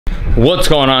What's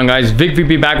going on, guys? Vic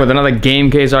VP back with another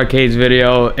Game Case Arcades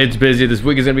video. It's busy. This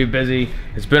week is gonna be busy.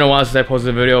 It's been a while since I posted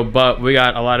a video, but we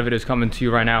got a lot of videos coming to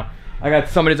you right now. I got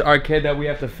somebody's arcade that we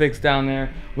have to fix down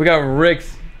there. We got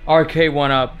Rick's arcade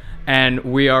one up, and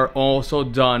we are also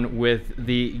done with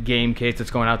the game case that's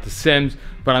going out to Sims.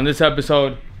 But on this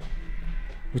episode,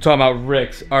 we're talking about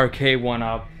Rick's arcade one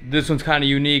up. This one's kind of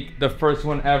unique. The first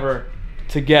one ever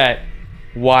to get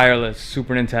wireless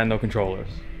Super Nintendo controllers.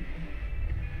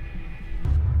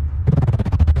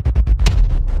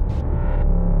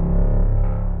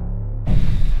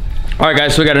 Alright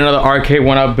guys, so we got another arcade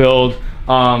one-up build.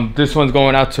 This one's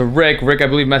going out to Rick. Rick, I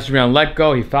believe, messaged me on Let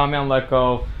Go. He found me on Let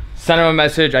Go. Sent him a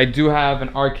message. I do have an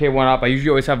arcade one-up. I usually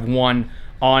always have one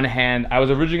on hand. I was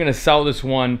originally going to sell this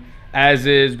one as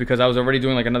is because I was already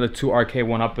doing like another 2 arcade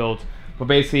one-up builds. But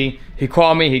basically, he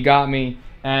called me, he got me.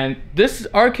 And this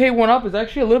arcade one-up is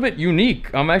actually a little bit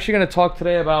unique. I'm actually going to talk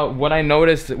today about what I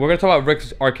noticed. We're going to talk about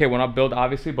Rick's arcade one-up build,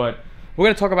 obviously, but we're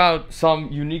going to talk about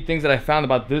some unique things that I found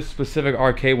about this specific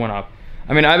arcade one-up.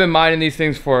 I mean, I've been mining these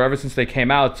things for ever since they came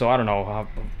out, so I don't know. I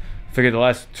figured the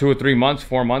last 2 or 3 months,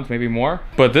 4 months, maybe more.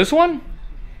 But this was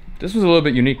a little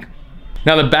bit unique.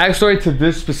 Now, the backstory to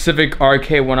this specific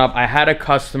arcade one-up, I had a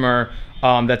customer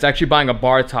that's actually buying a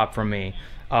bar top from me.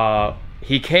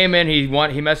 He came in, he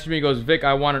messaged me, he goes, Vic,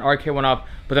 I want an arcade one-up,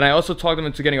 but then I also talked him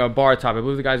into getting a bar top. I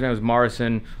believe the guy's name was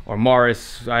Morrison or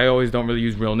Morris. I always don't really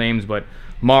use real names, but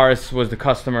Morris was the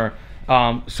customer.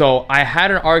 So I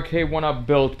had an arcade one-up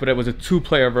built, but it was a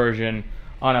 2-player version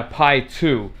on a Pi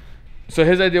 2. So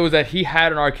his idea was that he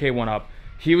had an arcade one-up.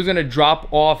 He was going to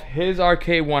drop off his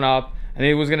arcade one-up, and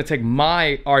he was going to take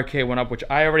my arcade one-up, which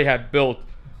I already had built,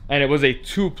 and it was a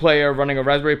 2-player running a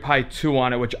Raspberry Pi 2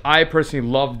 on it, which I personally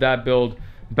loved that build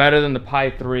better than the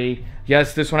Pi 3.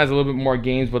 Yes, this one has a little bit more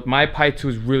games, but my Pi 2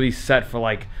 is really set for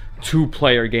like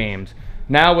 2-player games.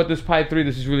 Now with this Pi 3,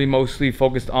 this is really mostly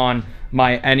focused on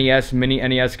my NES, mini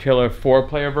NES Killer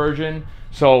 4-player version.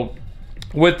 So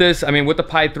with this, I mean, with the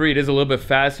Pi 3, it is a little bit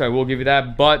faster, I will give you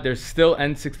that, but there's still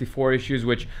N64 issues,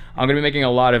 which I'm going to be making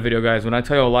a lot of video, guys. When I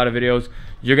tell you a lot of videos,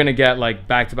 you're going to get like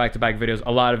back-to-back-to-back videos,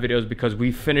 a lot of videos, because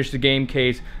we finished the game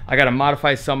case. I got to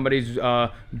modify somebody's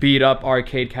beat-up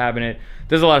arcade cabinet.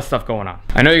 There's a lot of stuff going on.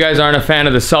 I know you guys aren't a fan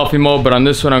of the selfie mode, but on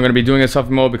this one, I'm going to be doing a selfie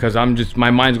mode because my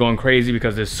mind's going crazy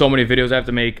because there's so many videos I have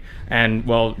to make, and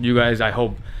well, you guys, I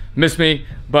hope, miss me,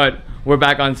 but we're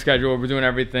back on schedule. We're doing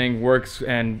everything,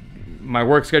 and my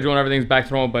work schedule and everything's back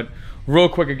to normal. But real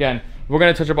quick, again, we're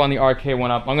going to touch up on the arcade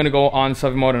one up. I'm going to go on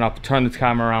selfie mode and I'll turn this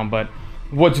camera around. But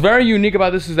what's very unique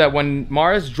about this is that when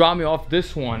Morris dropped me off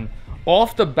this one,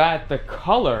 off the bat, the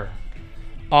color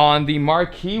on the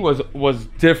marquee was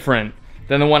different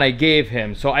than the one I gave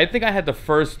him. So I think I had the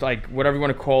first, like, whatever you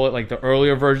want to call it, like the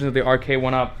earlier versions of the arcade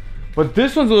one up. But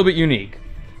this one's a little bit unique.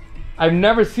 I've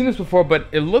never seen this before, but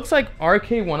it looks like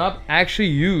arcade one up actually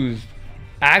used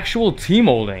actual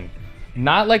T-molding,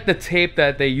 not like the tape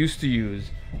that they used to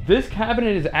use. This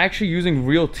cabinet is actually using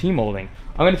real T-molding.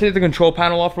 I'm going to take the control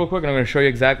panel off real quick, and I'm going to show you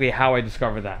exactly how I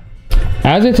discovered that.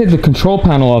 As I take the control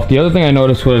panel off, the other thing I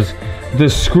noticed was the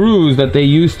screws that they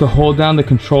used to hold down the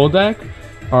control deck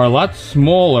are a lot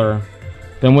smaller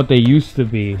than what they used to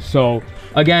be. So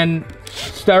again,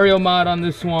 stereo mod on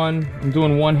this one. I'm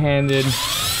doing one-handed.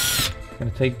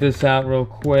 Gonna take this out real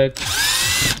quick.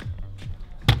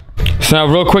 So now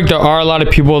real quick, there are a lot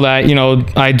of people that, you know,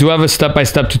 I do have a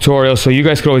step-by-step tutorial, so you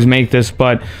guys could always make this,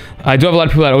 but I do have a lot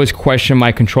of people that always question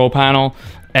my control panel,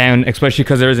 and especially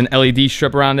because there is an LED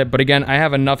strip around it. But again, I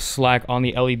have enough slack on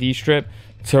the LED strip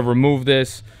to remove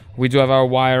this. We do have our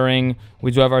wiring.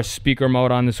 We do have our speaker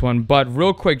mode on this one. But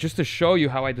real quick, just to show you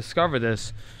how I discovered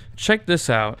this, check this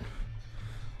out.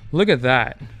 Look at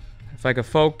that. If I could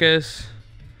focus.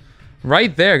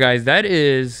 Right there, guys, that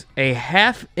is a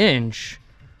 1/2 inch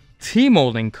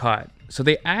T-molding cut. So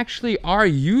they actually are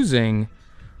using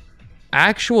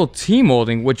actual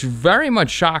T-molding, which very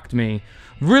much shocked me.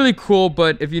 Really cool,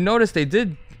 but if you notice, they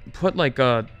did put like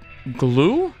a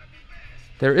glue.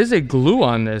 There is a glue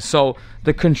on this. So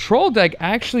the control deck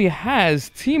actually has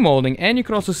T-molding, and you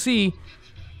can also see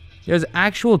there's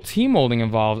actual T-molding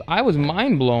involved. I was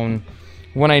mind blown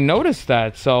when I noticed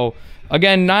that. So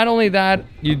again, not only that,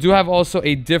 you do have also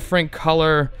a different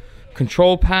color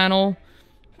control panel.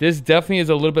 This definitely is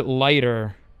a little bit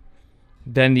lighter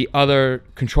than the other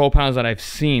control panels that I've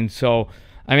seen. So,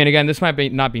 I mean, again, this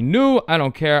might not be new. I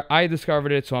don't care. I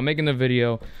discovered it, so I'm making the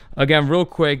video. Again, real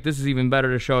quick, this is even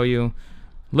better to show you.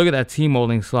 Look at that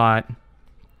T-molding slot.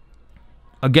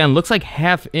 Again, looks like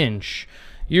 1/2 inch.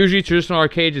 Usually traditional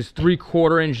arcade is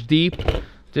 3/4 inch deep.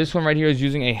 This one right here is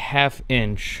using a 1/2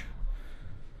 inch.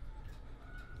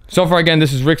 So far, again,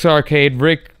 this is Rick's Arcade.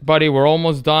 Rick, buddy, we're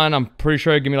almost done. I'm pretty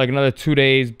sure it'll give me like another 2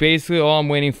 days. Basically, all I'm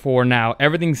waiting for now,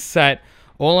 everything's set.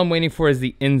 All I'm waiting for is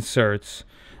the inserts.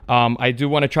 I do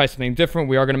want to try something different.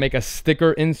 We are going to make a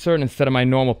sticker insert instead of my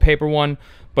normal paper one.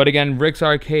 But again, Rick's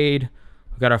Arcade.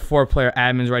 We got our 4-player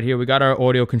admins right here. We got our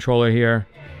audio controller here.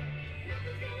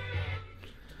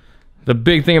 The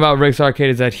big thing about Rick's Arcade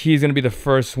is that he's going to be the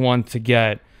first one to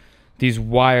get these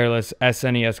wireless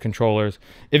SNES controllers.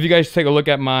 If you guys take a look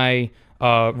at my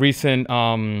recent,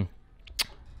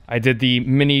 I did the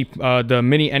mini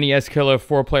NES Killer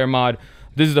 4-player mod.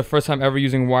 This is the first time ever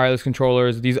using wireless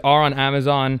controllers. These are on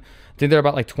Amazon. I think they're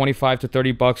about like 25 to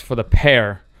 30 bucks for the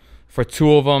pair, for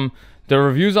 2 of them. The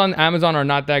reviews on Amazon are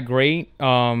not that great.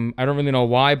 I don't really know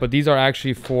why, but these are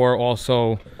actually for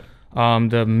also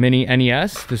the mini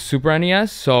NES, the Super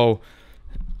NES. So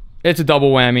it's a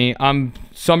double whammy.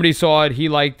 Somebody saw it, he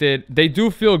liked it. They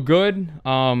do feel good.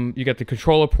 You get the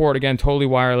controller port, again, totally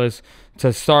wireless.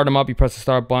 To start them up, you press the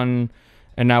start button,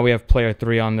 and now we have player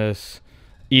 3 on this.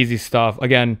 Easy stuff.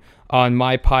 Again, on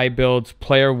my Pi builds,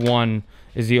 player 1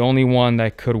 is the only one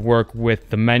that could work with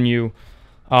the menu.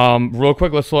 Real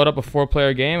quick, let's load up a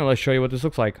 4-player game and let's show you what this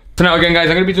looks like. So now again, guys,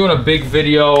 I'm gonna be doing a big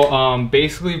video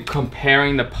basically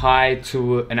comparing the Pi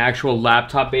to an actual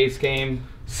laptop-based game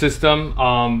system,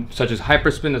 such as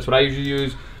Hyperspin. That's what I usually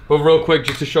use. But real quick,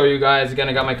 just to show you guys, again,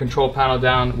 I got my control panel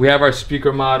down. We have our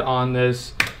speaker mod on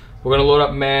this. We're gonna load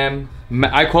up MAM.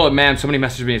 I call it MAM. Somebody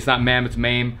messaged me. It's not MAM, it's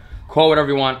MAME. Call whatever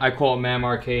you want. I call it MAM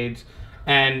Arcades.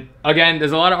 And again,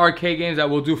 there's a lot of arcade games that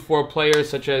will do 4 players,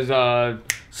 such as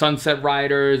Sunset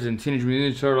Riders and Teenage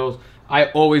Mutant Ninja Turtles. I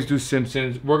always do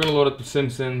Simpsons. We're gonna load up the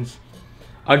Simpsons.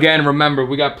 Again, remember,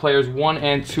 we got players 1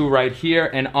 and 2 right here,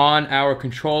 and on our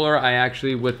controller, I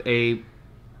actually, with a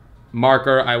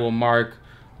marker, I will mark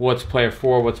what's player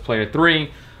 4, what's player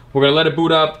 3. We're gonna let it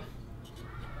boot up.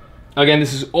 Again,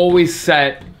 this is always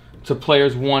set to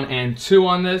players 1 and 2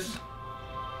 on this.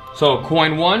 So,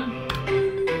 coin 1,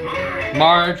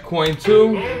 Marge, coin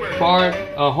 2, Bart,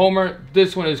 Homer.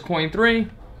 This one is coin 3.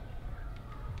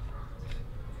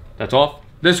 That's off.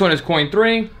 This one is coin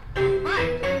 3.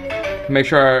 Make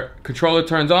sure our controller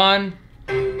turns on.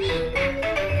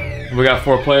 We got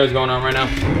 4 players going on right now.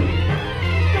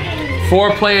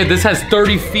 4 player, this has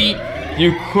 30 feet.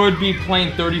 You could be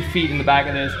playing 30 feet in the back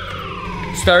of this.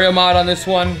 Stereo mod on this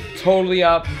one, totally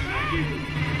up.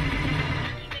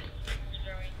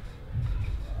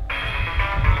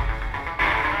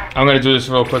 I'm gonna do this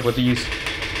real quick with these.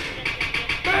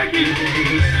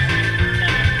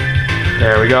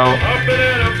 There we go.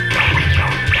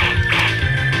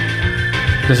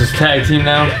 This is tag team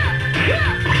now.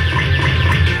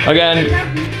 Again,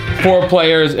 4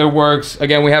 players, it works.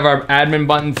 Again, we have our admin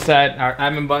button set. Our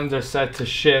admin buttons are set to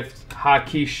shift,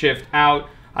 hotkey shift out.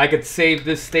 I could save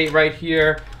this state right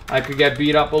here. I could get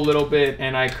beat up a little bit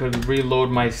and I could reload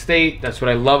my state. That's what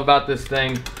I love about this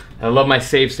thing. I love my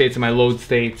save states and my load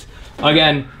states.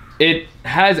 Again, it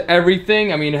has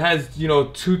everything. I mean, it has, you know,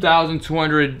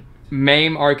 2,200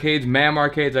 MAME arcades, MAM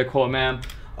arcades, I call it MAM.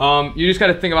 You just got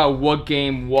to think about what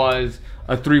game was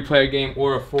a 3-player game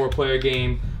or a 4-player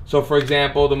game. So for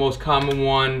example, the most common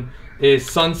one is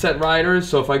Sunset Riders.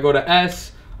 So if I go to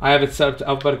S, I have it set up to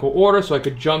alphabetical order so I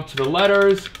could jump to the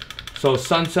letters. So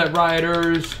Sunset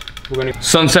Riders,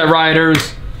 Sunset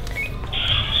Riders.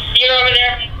 You're over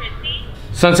there.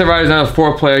 Sunset Riders is now a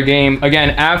 4-player game.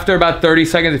 Again, after about 30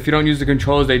 seconds, if you don't use the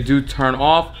controllers, they do turn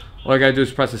off. All I gotta do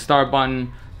is press the start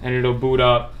button and it'll boot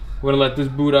up. We're gonna let this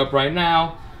boot up right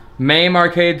now. MAME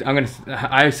arcades,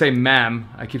 I say MAM,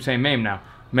 I keep saying MAME now.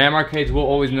 MAM arcades will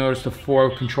always notice the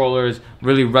 4 controllers.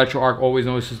 Really, RetroArch always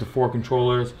notices the 4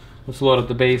 controllers. Let's load up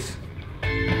the base.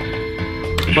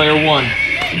 Player 1,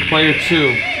 player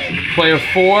 2, player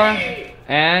 4,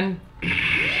 and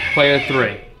player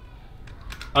 3.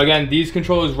 Again, these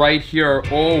controllers right here are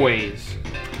always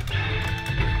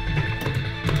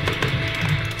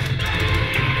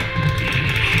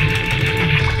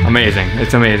amazing.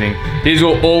 It's amazing. These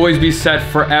will always be set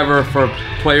forever for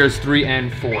players 3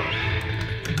 and 4.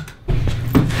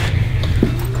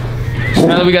 So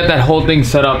now that we got that whole thing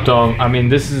set up though, I mean,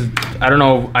 this is, I don't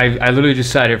know, I literally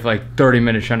just sat here for like 30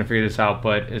 minutes trying to figure this out,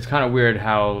 but it's kind of weird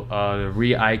how the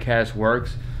re-ICAST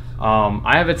works.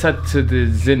 I have it set to the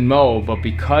Zinmo, but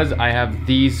because I have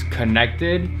these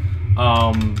connected,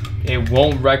 it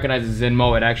won't recognize the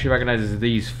Zinmo. It actually recognizes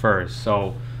these first.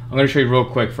 So I'm going to show you real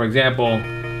quick. For example,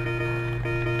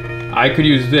 I could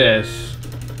use this,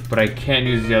 but I can't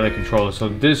use the other controller. So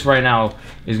this right now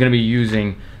is going to be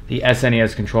using the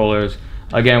SNES controllers.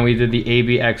 Again, we did the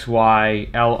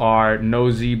ABXY, LR,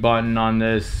 no Z button on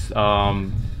this.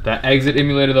 The exit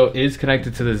emulator though is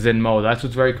connected to the Zinmo. That's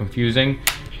what's very confusing.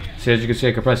 So as you can see,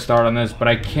 I can press start on this, but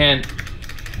I can't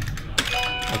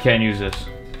use this.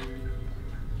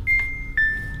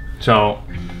 So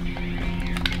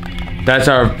that's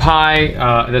our Pi,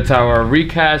 that's our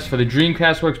recast for the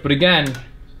Dreamcast works. But again,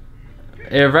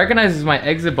 it recognizes my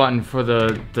exit button for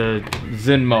the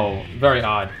Zinmo. Very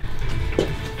odd.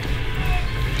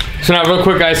 So now real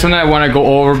quick guys, something I want to go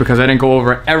over because I didn't go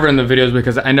over it ever in the videos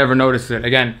because I never noticed it.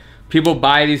 Again, people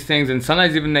buy these things and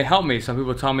sometimes even they help me. Some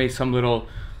people tell me some little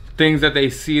things that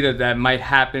they see that might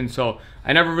happen. So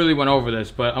I never really went over this,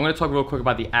 but I'm going to talk real quick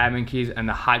about the admin keys and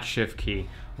the hot shift key.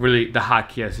 Really the hot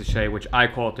key I should say, which I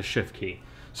call it the shift key.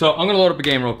 So I'm going to load up a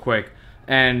game real quick.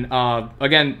 And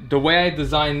again, the way I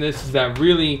designed this is that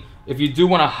really, if you do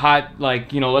want to hot,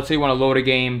 like, you know, let's say you want to load a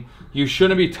game, you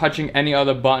shouldn't be touching any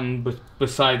other button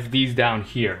besides these down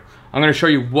here. I'm going to show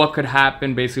you what could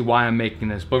happen, basically why I'm making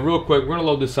this. But real quick, we're going to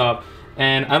load this up.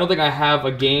 And I don't think I have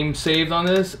a game saved on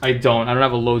this. I don't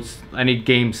have any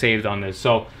game saved on this.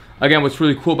 So again, what's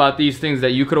really cool about these things is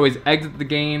that you could always exit the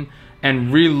game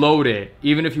and reload it,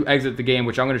 even if you exit the game,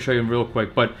 which I'm going to show you real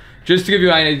quick. But just to give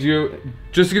you an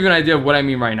idea of what I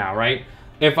mean right now, right?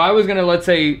 If I was going to, let's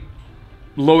say,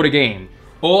 load a game,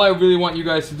 all I really want you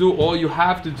guys to do, all you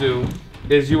have to do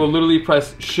is you will literally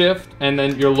press shift and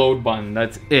then your load button.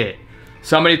 That's it.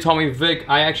 Somebody told me, Vic,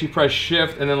 I actually press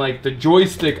shift and then like the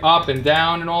joystick up and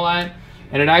down and all that,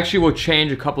 and it actually will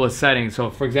change a couple of settings.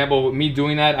 So for example, with me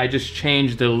doing that, I just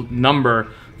changed the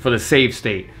number for the save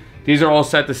state. These are all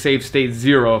set to save state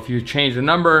 0. If you change the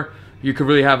number, you could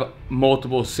really have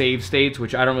multiple save states,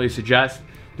 which I don't really suggest.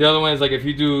 The other one is like if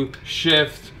you do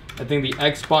shift, I think the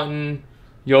X button,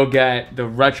 you'll get the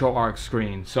RetroArch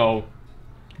screen. So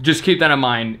just keep that in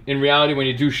mind. In reality, when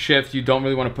you do shift, you don't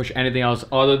really want to push anything else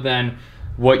other than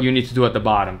what you need to do at the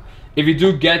bottom. If you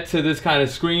do get to this kind of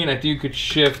screen, I think you could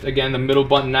shift, again, the middle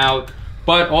button out.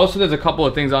 But also there's a couple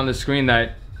of things on the screen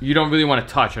that you don't really want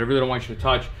to touch. I really don't want you to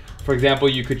touch. For example,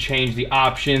 you could change the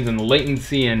options and the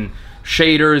latency and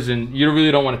shaders, and you really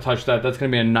don't want to touch that. That's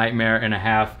going to be a nightmare and a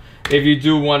half. If you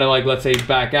do want to, like, let's say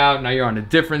back out, now you're on a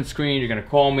different screen, you're going to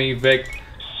call me, Vic.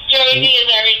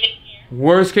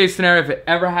 Worst case scenario, if it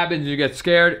ever happens, you get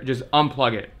scared, just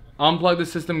unplug it. Unplug the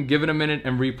system, give it a minute,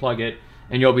 and replug it,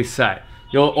 and you'll be set.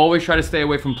 You'll always try to stay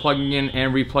away from plugging in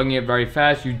and replugging it very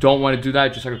fast. You don't want to do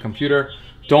that, just like a computer.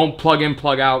 Don't plug in,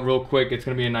 plug out real quick. It's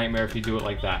going to be a nightmare if you do it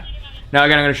like that. Now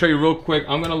again, I'm going to show you real quick.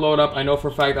 I'm going to load up, I know for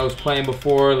a fact I was playing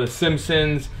before The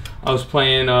Simpsons. I was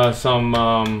playing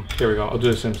here we go, I'll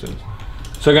do The Simpsons.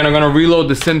 So again, I'm going to reload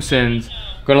The Simpsons.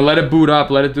 I'm going to let it boot up,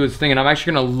 let it do its thing, and I'm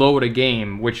actually going to load a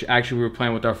game, which actually we were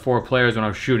playing with our 4 players when I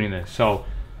was shooting this. So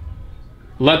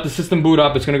let the system boot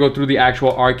up. It's going to go through the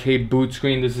actual arcade boot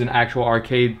screen. This is an actual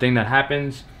arcade thing that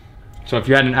happens. So if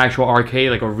you had an actual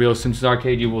arcade, like a real Simpsons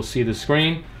arcade, you will see the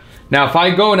screen. Now if I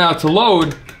go now to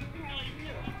load,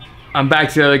 I'm back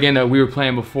to the other game that we were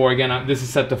playing before. Again, this is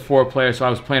set to 4 players, so I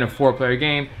was playing a 4-player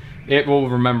game. It will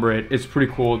remember it. It's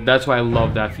pretty cool. That's why I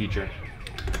love that feature.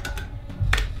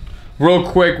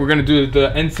 Real quick, we're gonna do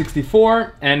the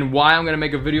N64 and why I'm gonna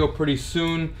make a video pretty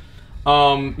soon.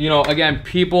 You know, again,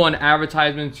 people in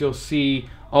advertisements, you'll see,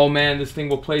 oh man, this thing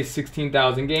will play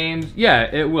 16,000 games. Yeah,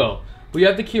 it will. But you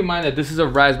have to keep in mind that this is a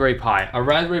Raspberry Pi. A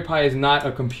Raspberry Pi is not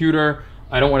a computer.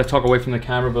 I don't want to talk away from the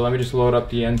camera, but let me just load up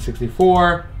the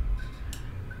N64.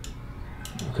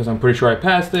 Because I'm pretty sure I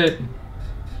passed it.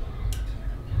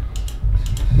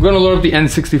 I'm gonna load up the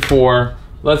N64.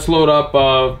 Let's load up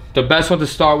the best one to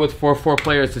start with for 4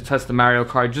 players to test the Mario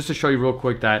Kart, just to show you real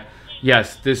quick that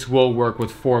yes, this will work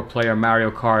with 4-player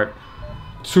Mario Kart,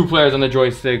 2 players on the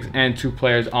joysticks and 2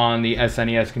 players on the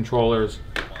SNES controllers.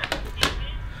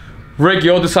 Rick,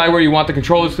 you'll decide where you want the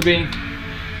controllers to be.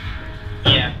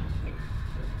 Yeah.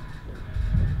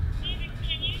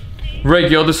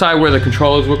 Rick, you'll decide where the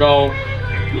controllers will go.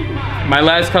 My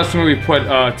last customer, we put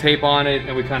tape on it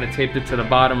and we kind of taped it to the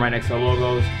bottom right next to the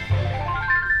logos.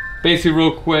 Basically,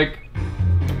 real quick.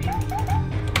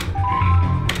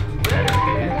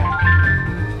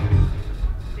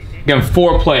 Again,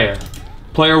 4-player.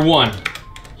 Player 1.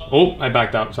 Oh, I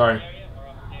backed out, sorry.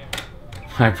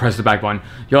 I pressed the back button.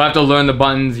 You'll have to learn the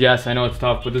buttons. Yes, I know it's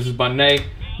tough, but this is button A,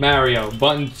 Mario.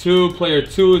 Button 2, player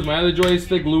 2 is my other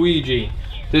joystick, Luigi.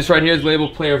 This right here is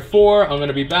labeled player 4. I'm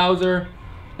gonna be Bowser.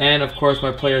 And of course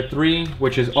my player 3,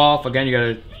 which is off. Again, you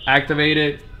gotta activate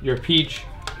it. Your Peach.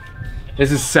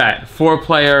 This is set.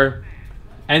 4-player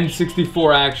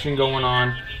N64 action going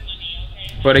on.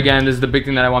 But again, this is the big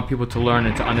thing that I want people to learn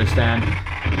and to understand.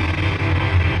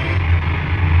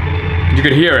 You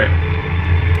could hear it.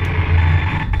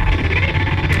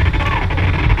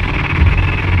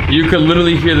 You could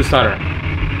literally hear the stutter.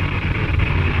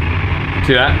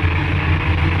 See that?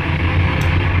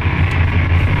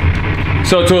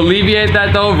 So to alleviate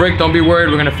that though, Rick, don't be worried,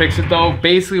 we're gonna fix it though.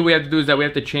 Basically what we have to do is that we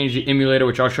have to change the emulator,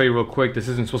 which I'll show you real quick. This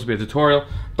isn't supposed to be a tutorial,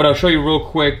 but I'll show you real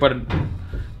quick. But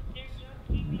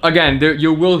again,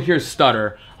 you will hear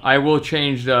stutter. I will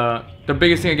change the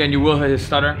biggest thing again, you will hear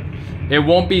stutter. It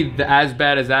won't be as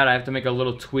bad as that. I have to make a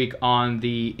little tweak on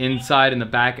the inside and the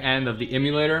back end of the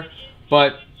emulator.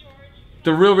 But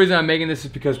the real reason I'm making this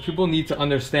is because people need to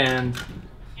understand.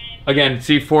 Again,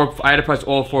 see, I had to press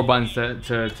all 4 buttons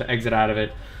to exit out of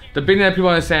it. The big thing that people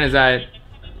understand is that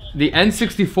the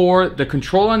N64, the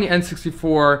controller on the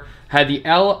N64 had the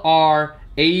L, R,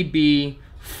 A, B,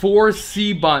 4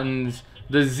 C buttons,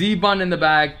 the Z button in the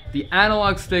back, the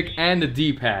analog stick, and the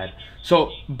D-pad.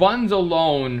 So buttons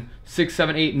alone, 6,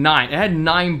 7, 8, 9. It had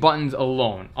 9 buttons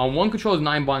alone. On one controller is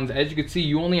 9 buttons. As you can see,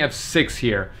 you only have 6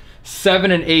 here.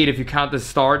 7 and 8 if you count the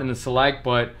start and the select,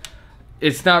 but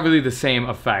it's not really the same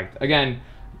effect. Again,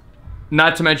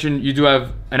 not to mention you do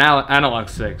have an analog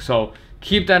stick, so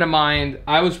keep that in mind.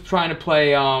 I was trying to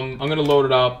play, I'm gonna load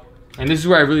it up, and this is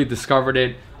where I really discovered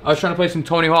it. I was trying to play some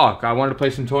Tony Hawk. I wanted to play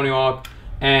some Tony Hawk,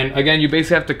 and again, you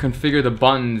basically have to configure the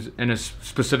buttons in a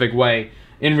specific way.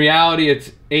 In reality,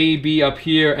 it's A, B up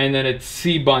here, and then it's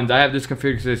C buttons. I have this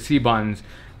configured to C buttons,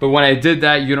 but when I did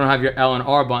that, you don't have your L and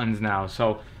R buttons now.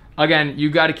 So again, you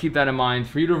got to keep that in mind.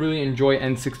 For you to really enjoy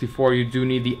N64, you do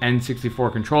need the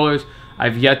N64 controllers.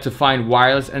 I've yet to find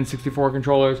wireless N64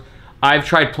 controllers. I've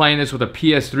tried playing this with a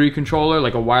PS3 controller,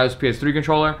 like a wireless PS3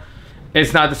 controller.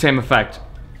 It's not the same effect,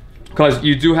 because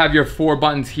you do have your 4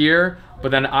 buttons here, but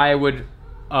then I would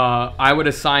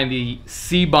assign the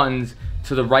C buttons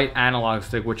to the right analog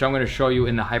stick, which I'm going to show you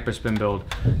in the hyperspin build.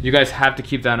 You guys have to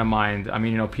keep that in mind. I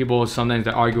mean, you know, people sometimes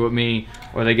they argue with me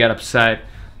or they get upset.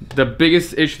 The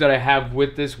biggest issue that I have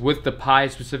with this, with the Pi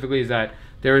specifically, is that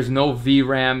there is no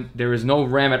VRAM, there is no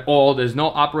RAM at all, there's no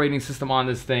operating system on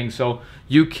this thing, so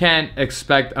you can't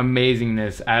expect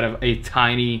amazingness out of a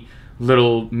tiny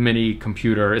little mini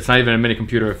computer. It's not even a mini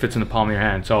computer, it fits in the palm of your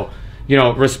hand. So, you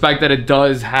know, respect that it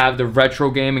does have the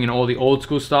retro gaming and all the old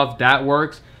school stuff, that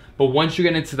works, but once you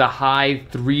get into the high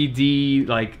 3D,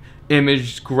 like,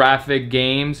 image graphic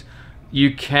games,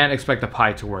 you can't expect the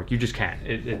Pi to work. You just can't.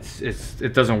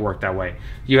 It doesn't work that way.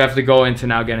 You have to go into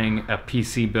now getting a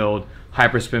PC build,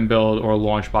 hyperspin build, or a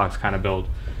launch box kind of build.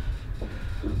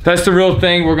 That's the real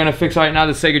thing. We're gonna fix right now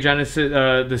the Sega Genesis,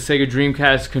 the Sega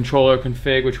Dreamcast controller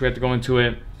config, which we have to go into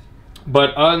it.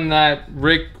 But other than that,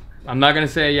 Rick, I'm not gonna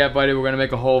say it yet, buddy. We're gonna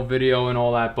make a whole video and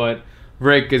all that. But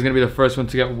Rick is gonna be the first one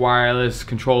to get wireless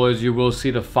controllers. You will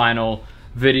see the final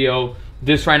video.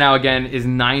 This right now again is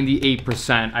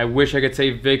 98%. I wish I could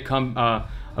say Rick, come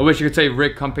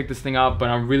pick this thing up, but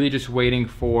I'm really just waiting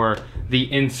for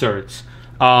the inserts.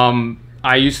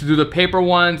 I used to do the paper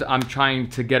ones. I'm trying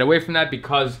to get away from that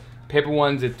because paper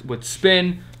ones it would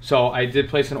spin. So I did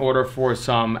place an order for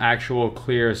some actual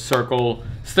clear circle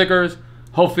stickers.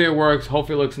 Hopefully it works.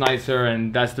 Hopefully it looks nicer,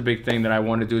 and that's the big thing that I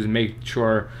want to do is make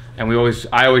sure. And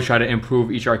I always try to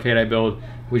improve each arcade I build.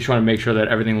 We just want to make sure that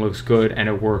everything looks good and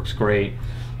it works great.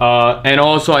 And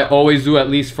also I always do, at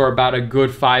least for about a good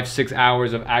 5-6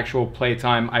 hours of actual play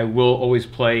time, I will always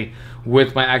play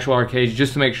with my actual arcades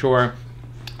just to make sure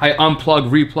I unplug,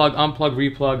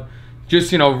 replug,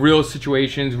 just, you know, real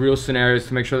situations, real scenarios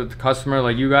to make sure that the customer,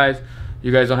 like you guys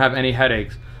don't have any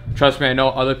headaches. Trust me, I know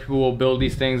other people will build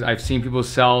these things. I've seen people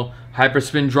sell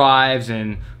hyperspin drives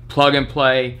and plug and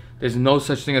play. There's no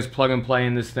such thing as plug and play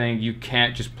in this thing. You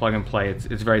can't just plug and play.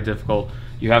 It's very difficult.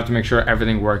 You have to make sure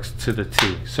everything works to the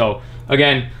T. So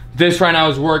again, this right now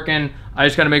is working. I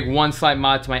just gotta make one slight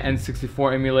mod to my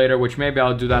N64 emulator, which maybe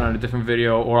I'll do that on a different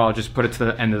video, or I'll just put it to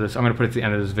the end of this. I'm gonna put it to the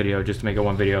end of this video just to make it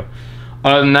one video.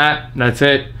 Other than that, that's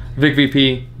it. Vic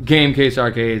VP, Game Case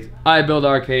Arcades. I build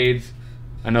arcades.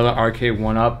 Another arcade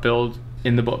 1-up build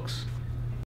in the books.